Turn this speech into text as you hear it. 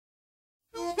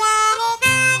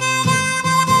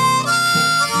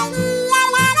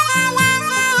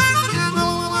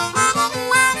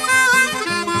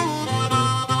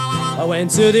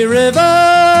into the river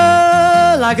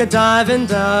like a diving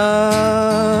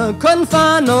duck. Couldn't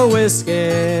find no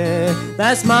whiskey,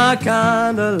 that's my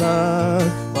kind of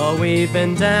luck. Well, we've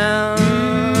been down,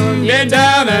 Get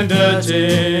down and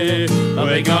dirty, but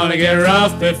we're gonna get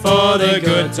rough before the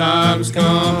good times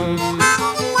come.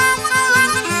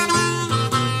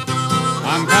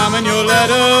 I'm coming your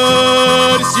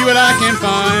letter to see what I can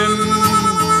find.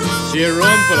 See a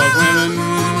room full of women,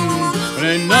 but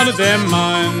ain't none of them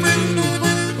mine.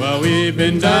 Well, we've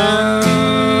been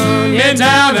down, get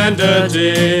down and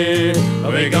dirty,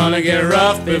 but we're gonna get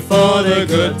rough before the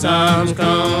good times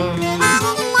come.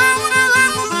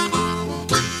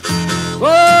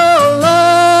 oh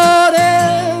Lordy,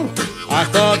 I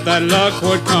thought that luck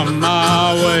would come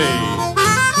my way.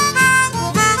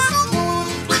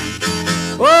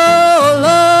 oh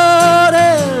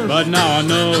Lordy, But now I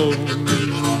know,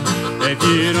 if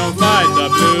you don't fight, the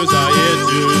blues are here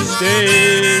to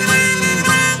stay.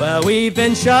 well, we've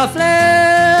been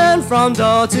shuffling from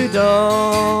door to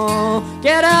door.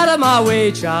 Get out of my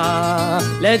way, child,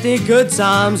 let the good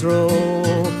times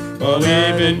roll. Well,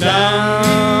 we've been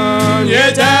down, yeah,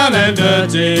 down and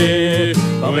dirty,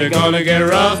 but we're gonna get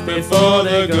rough before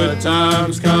the good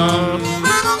times come.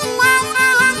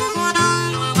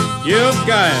 You've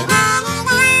got it.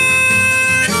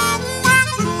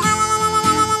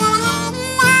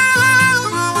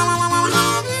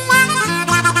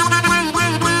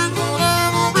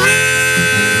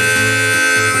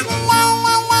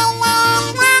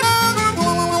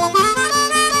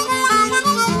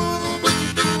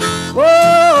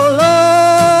 oh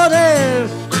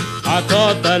Lordy, I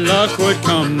thought that luck would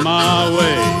come my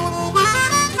way.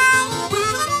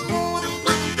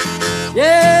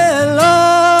 yeah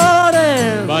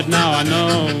Lordy, But now I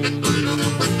know,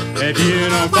 if you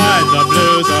don't fight, the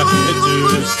blues are here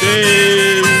to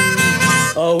stay.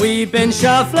 oh, we've been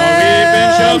shuffling,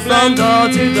 From door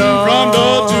to door, from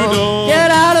door to door. Get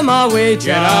out of my way, child,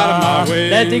 Get out of my way.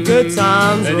 let the good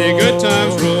times Let roll. the good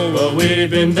times roll. Well, we've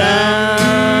been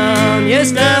down,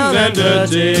 yes, down and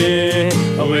dirty,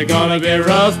 but we're gonna get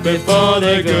rough before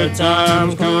the good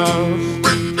times come.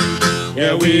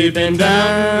 Yeah, we've been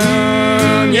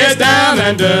down, yes, down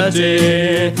and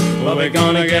dirty, but we're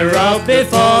gonna get rough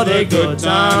before the good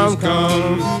times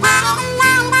come.